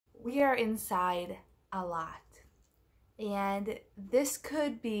We are inside a lot, and this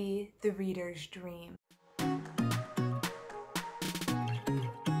could be the reader's dream.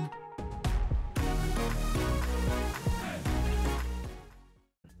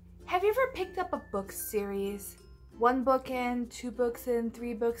 Have you ever picked up a book series, 1 book in, 2 books in,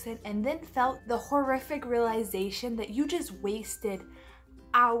 3 books in, and then felt the horrific realization that you just wasted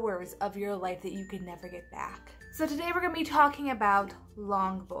hours of your life that you could never get back? So today we're going to be talking about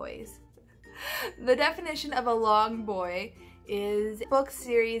long boys. The definition of a long boy is a book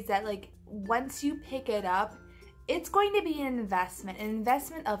series that, like, once you pick it up, it's going to be an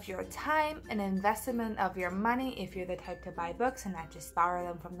investment of your time, an investment of your money if you're the type to buy books and not just borrow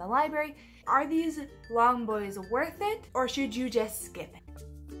them from the library. Are these long boys worth it, or should you just skip it?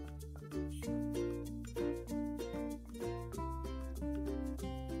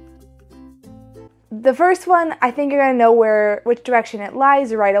 The first one, I think you're going to know which direction it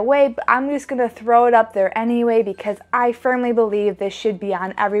lies right away, but I'm just going to throw it up there anyway because I firmly believe this should be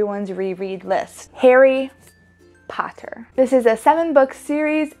on everyone's reread list. Harry Potter. This is a 7-book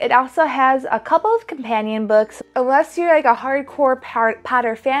series. It also has a couple of companion books. Unless you're like a hardcore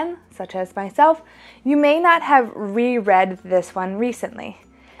Potter fan, such as myself, you may not have reread this one recently.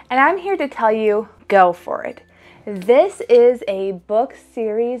 And I'm here to tell you, go for it. This is a book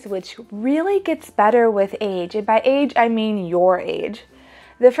series which really gets better with age, and by age I mean your age.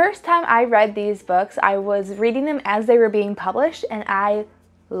 The first time I read these books, I was reading them as they were being published and I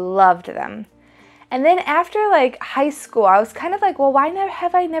loved them. And then after like high school, I was kind of like, well, why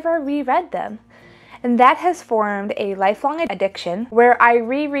have I never reread them? And that has formed a lifelong addiction where I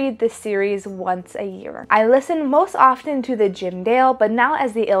reread the series once a year. I listen most often to the Jim Dale, but now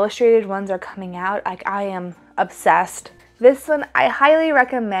as the illustrated ones are coming out, like, I am obsessed. This one I highly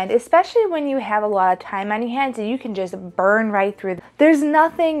recommend, especially when you have a lot of time on your hands and you can just burn right through. There's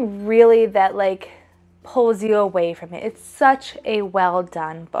nothing really that like pulls you away from it. It's such a well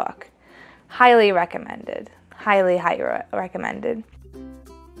done book. Highly recommended. Highly recommended.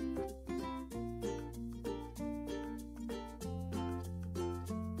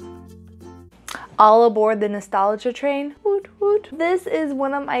 All aboard the nostalgia train. Woot woot. This is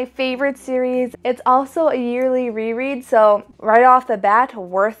one of my favorite series. It's also a yearly reread, so right off the bat,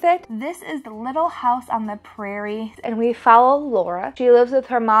 worth it. This is the Little House on the Prairie, and we follow Laura. She lives with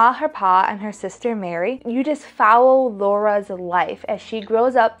her ma, her pa, and her sister Mary. You just follow Laura's life as she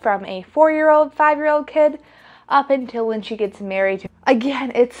grows up from a 4-year-old, 5-year-old kid up until when she gets married.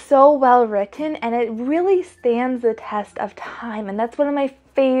 Again, it's so well written and it really stands the test of time, and that's one of my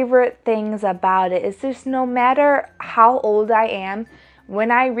favorite things about it. Is just no matter how old I am, when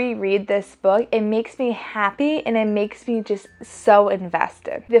I reread this book, it makes me happy and it makes me just so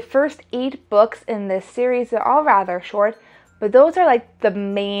invested. The first 8 books in this series are all rather short, but those are like the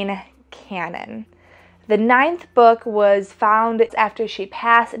main canon. The 9th book was found after she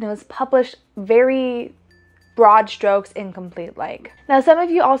passed and it was published very broad strokes, incomplete like. Now some of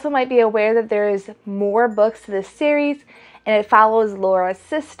you also might be aware that there is more books to this series, and it follows Laura's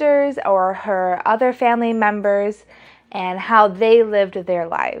sisters or her other family members and how they lived their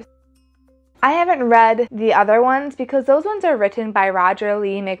lives. I haven't read the other ones because those ones are written by Roger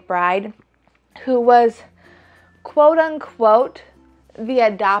Lee McBride, who was quote unquote the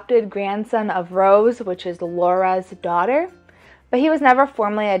adopted grandson of Rose, which is Laura's daughter. But he was never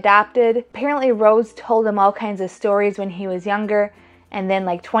formally adopted. Apparently Rose told him all kinds of stories when he was younger, and then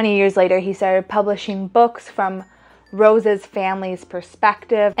like 20 years later he started publishing books from Rose's family's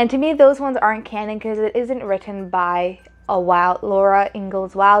perspective. And to me those ones aren't canon because it isn't written by a Laura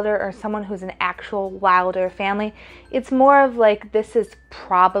Ingalls Wilder or someone who's an actual Wilder family. It's more of like, this is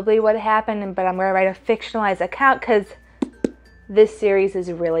probably what happened, but I'm going to write a fictionalized account because this series is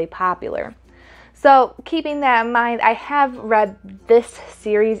really popular. So keeping that in mind, I have read this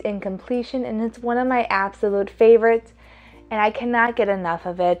series in completion and it's one of my absolute favorites and I cannot get enough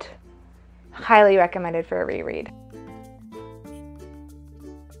of it. Highly recommended for a reread.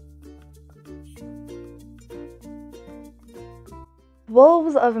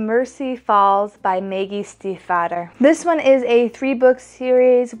 Wolves of Mercy Falls by Maggie Stiefvater. This one is a 3-book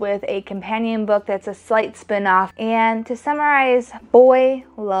series with a companion book that's a slight spin-off. And to summarize, boy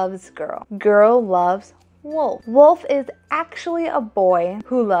loves girl. Girl loves wolf. Wolf is actually a boy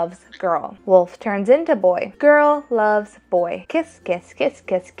who loves girl. Wolf turns into boy. Girl loves boy. Kiss, kiss, kiss,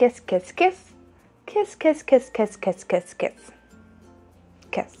 kiss, kiss, kiss, kiss. Kiss, kiss, kiss, kiss, kiss, kiss, kiss.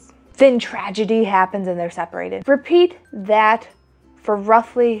 Kiss. Then tragedy happens and they're separated. Repeat that for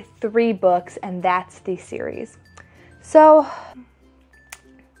roughly 3 books, and that's the series. So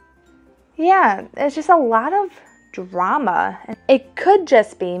yeah, it's just a lot of drama. It could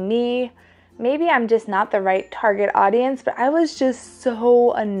just be me. Maybe I'm just not the right target audience, but I was just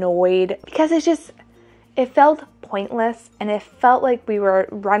so annoyed because it felt pointless and it felt like we were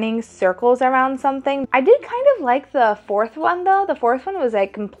running circles around something. I did kind of like the fourth one though. The fourth one was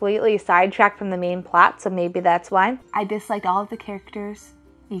like completely sidetracked from the main plot, so maybe that's why. I disliked all of the characters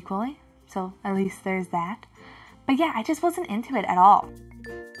equally, so at least there's that. But yeah, I just wasn't into it at all.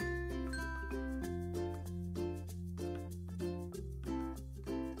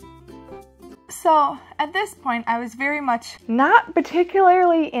 So at this point, I was very much not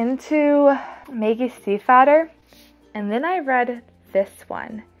particularly into Maggie Stiefvater. And then I read this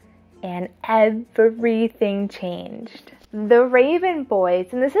one and everything changed. The Raven Boys,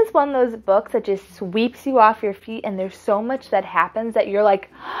 and this is one of those books that just sweeps you off your feet and there's so much that happens that you're like,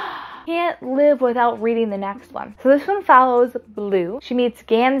 can't live without reading the next one. So this one follows Blue. She meets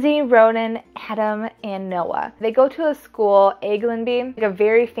Gansey, Ronan, Adam, and Noah. They go to a school, Eglinby, like a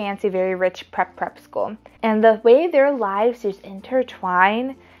very fancy, very rich prep school. And the way their lives just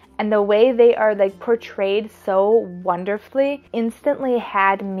intertwine and the way they are like portrayed so wonderfully instantly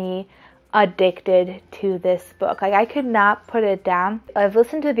had me addicted to this book. Like I could not put it down. I've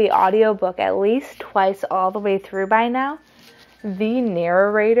listened to the audiobook at least twice all the way through by now. The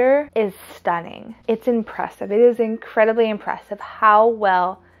narrator is stunning. It's impressive. It is incredibly impressive how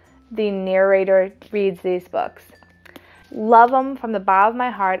well the narrator reads these books. Love them from the bottom of my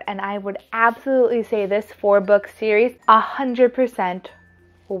heart, and I would absolutely say this 4-book series 100%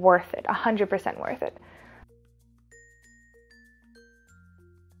 worth it. 100% worth it.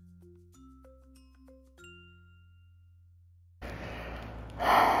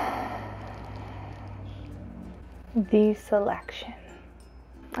 The selection.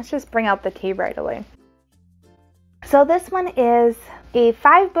 Let's just bring out the tea right away. So this one is a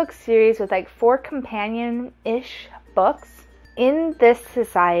 5-book series with like 4 companion-ish books. In this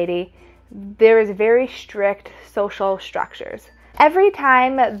society, there is very strict social structures. Every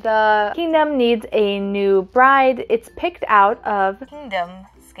time the kingdom needs a new bride, it's picked out of kingdom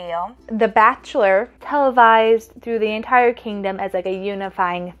scale. The Bachelor televised through the entire kingdom as like a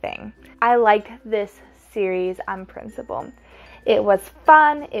unifying thing. I liked this series on principle. It was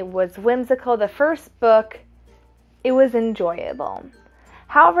fun, it was whimsical. The first book, it was enjoyable.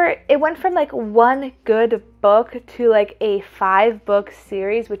 However, it went from like one good book to like a 5-book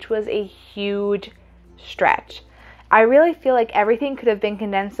series, which was a huge stretch. I really feel like everything could have been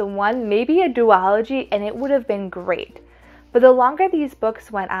condensed in one, maybe a duology, and it would have been great. But the longer these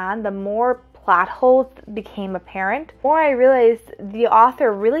books went on, the more plot holes became apparent. The more I realized the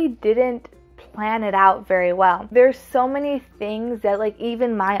author really didn't plan it out very well. There's so many things that like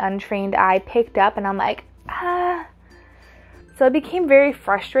even my untrained eye picked up and I'm like, So it became very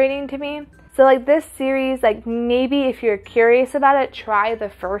frustrating to me. So like this series, like maybe if you're curious about it, try the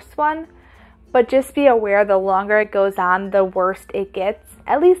first one, but just be aware the longer it goes on, the worse it gets.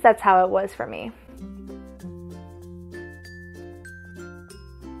 At least that's how it was for me.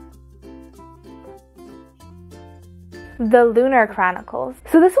 The Lunar Chronicles.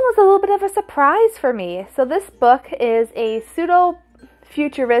 So this one was a little bit of a surprise for me. So this book is a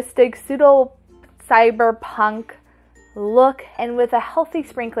pseudo-futuristic, pseudo-cyberpunk look and with a healthy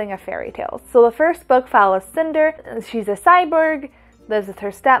sprinkling of fairy tales. So the first book follows Cinder. She's a cyborg, lives with her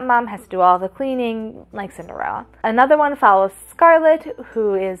stepmom, has to do all the cleaning like Cinderella. Another one follows Scarlet,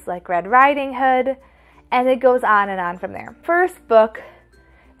 who is like Red Riding Hood, and it goes on and on from there. First book,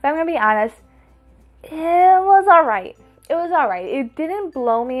 if I'm gonna be honest, it was alright. It was alright. It didn't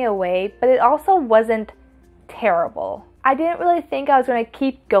blow me away, but it also wasn't terrible. I didn't really think I was going to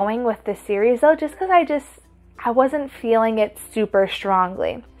keep going with the series though, just because I wasn't feeling it super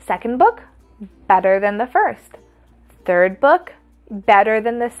strongly. Second book, better than the first. Third book, better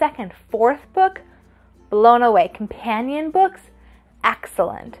than the second. Fourth book, blown away. Companion books,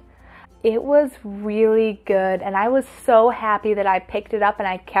 excellent. It was really good, and I was so happy that I picked it up and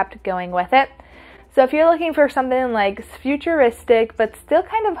I kept going with it. So if you're looking for something like futuristic but still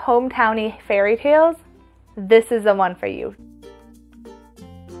kind of hometowny fairy tales, this is the one for you.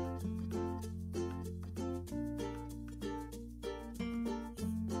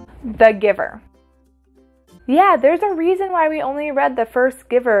 The Giver. Yeah, there's a reason why we only read the first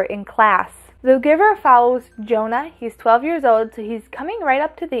Giver in class. The Giver follows Jonah. He's 12 years old, so he's coming right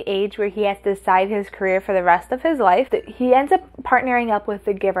up to the age where he has to decide his career for the rest of his life. He ends up partnering up with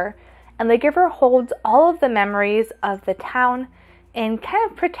the Giver, and the Giver holds all of the memories of the town and kind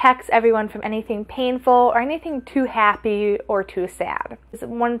of protects everyone from anything painful or anything too happy or too sad.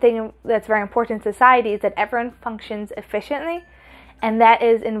 One thing that's very important in society is that everyone functions efficiently, and that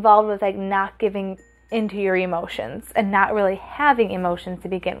is involved with like not giving into your emotions and not really having emotions to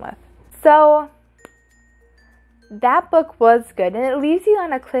begin with. So that book was good, and it leaves you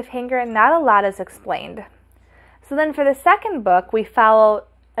on a cliffhanger and not a lot is explained. So then for the second book, we follow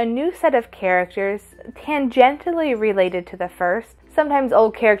a new set of characters tangentially related to the first. Sometimes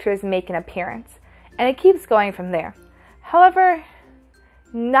old characters make an appearance, and it keeps going from there. However,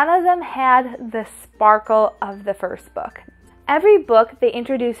 none of them had the sparkle of the first book. Every book, they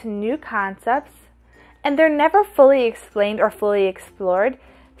introduce new concepts, and they're never fully explained or fully explored.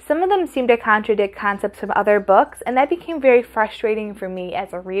 Some of them seem to contradict concepts from other books, and that became very frustrating for me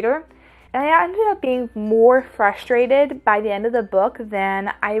as a reader. And I ended up being more frustrated by the end of the book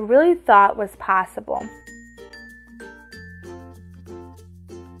than I really thought was possible.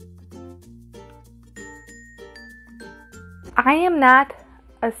 I am not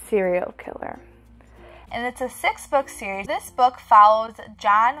a serial killer. And it's a 6-book series. This book follows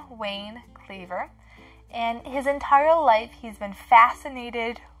John Wayne Cleaver. And his entire life, he's been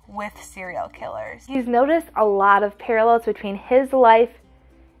fascinated with serial killers. He's noticed a lot of parallels between his life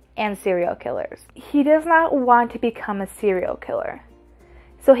and serial killers. He does not want to become a serial killer.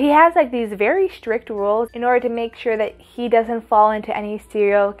 So he has like these very strict rules in order to make sure that he doesn't fall into any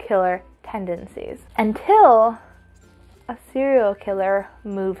serial killer tendencies. Until a serial killer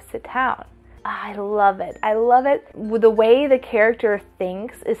moves to town. I love it. I love it. The way the character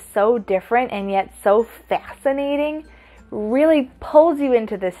thinks is so different and yet so fascinating. Really pulls you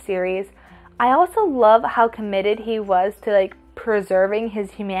into this series. I also love how committed he was to like preserving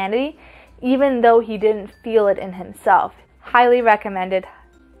his humanity, even though he didn't feel it in himself. Highly recommended.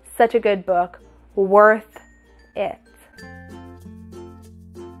 Such a good book. Worth it.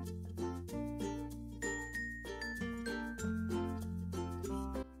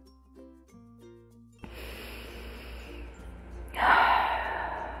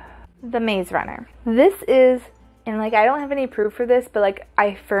 The Maze Runner. This is, and like I don't have any proof for this, but like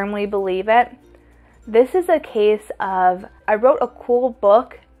I firmly believe it. This is a case of I wrote a cool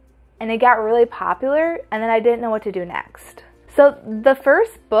book and it got really popular and then I didn't know what to do next. So the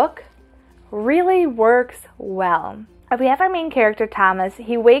first book really works well. We have our main character Thomas.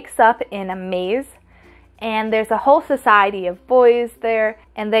 He wakes up in a maze and there's a whole society of boys there,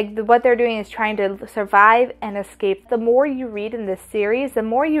 and what they're doing is trying to survive and escape. The more you read in this series, the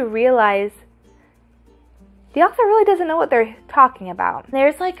more you realize the author really doesn't know what they're talking about.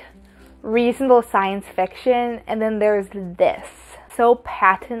 There's like reasonable science fiction, and then there's this. So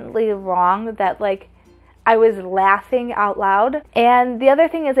patently wrong that like I was laughing out loud. And the other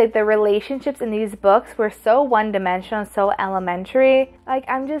thing is like the relationships in these books were so one-dimensional, so elementary. Like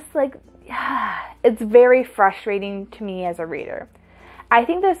I'm just like, it's very frustrating to me as a reader. I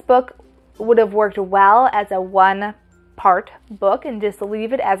think this book would have worked well as a one-part book and just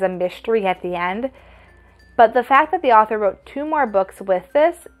leave it as a mystery at the end. But the fact that the author wrote 2 more books with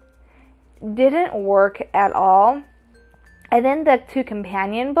this didn't work at all. And then the 2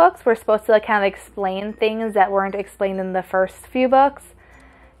 companion books were supposed to like kind of explain things that weren't explained in the first few books.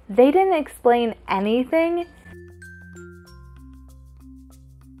 They didn't explain anything.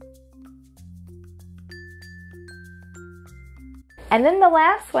 And then the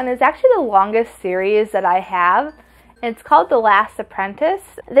last one is actually the longest series that I have. And it's called The Last Apprentice.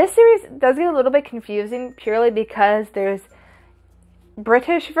 This series does get a little bit confusing purely because there's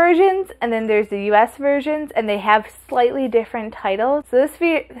British versions and then there's the US versions, and they have slightly different titles. So this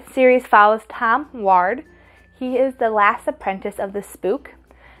series follows Tom Ward. He is the last apprentice of the Spook.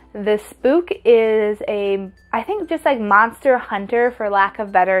 The Spook is I think just like monster hunter for lack of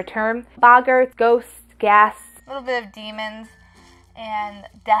a better term. Boggarts, ghosts, ghasts, a little bit of demons, and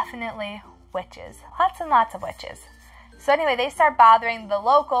definitely witches. Lots and lots of witches. So anyway, they start bothering the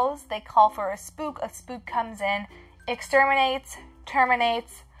locals. They call for a spook. A spook comes in, exterminates,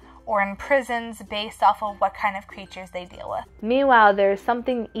 terminates, or imprisons based off of what kind of creatures they deal with. Meanwhile, there's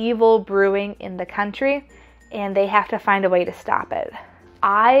something evil brewing in the country, and they have to find a way to stop it.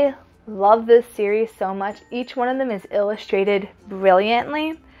 I love this series so much. Each one of them is illustrated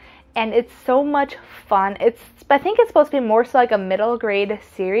brilliantly, and it's so much fun. I think it's supposed to be more so like a middle grade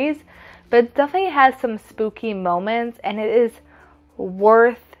series, but it definitely has some spooky moments, and it is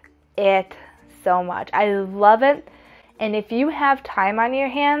worth it so much. I love it. And if you have time on your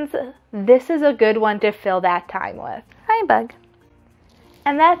hands, this is a good one to fill that time with. Hi, Bug.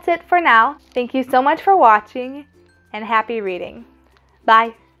 And that's it for now. Thank you so much for watching, and happy reading.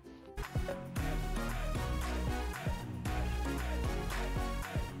 Bye.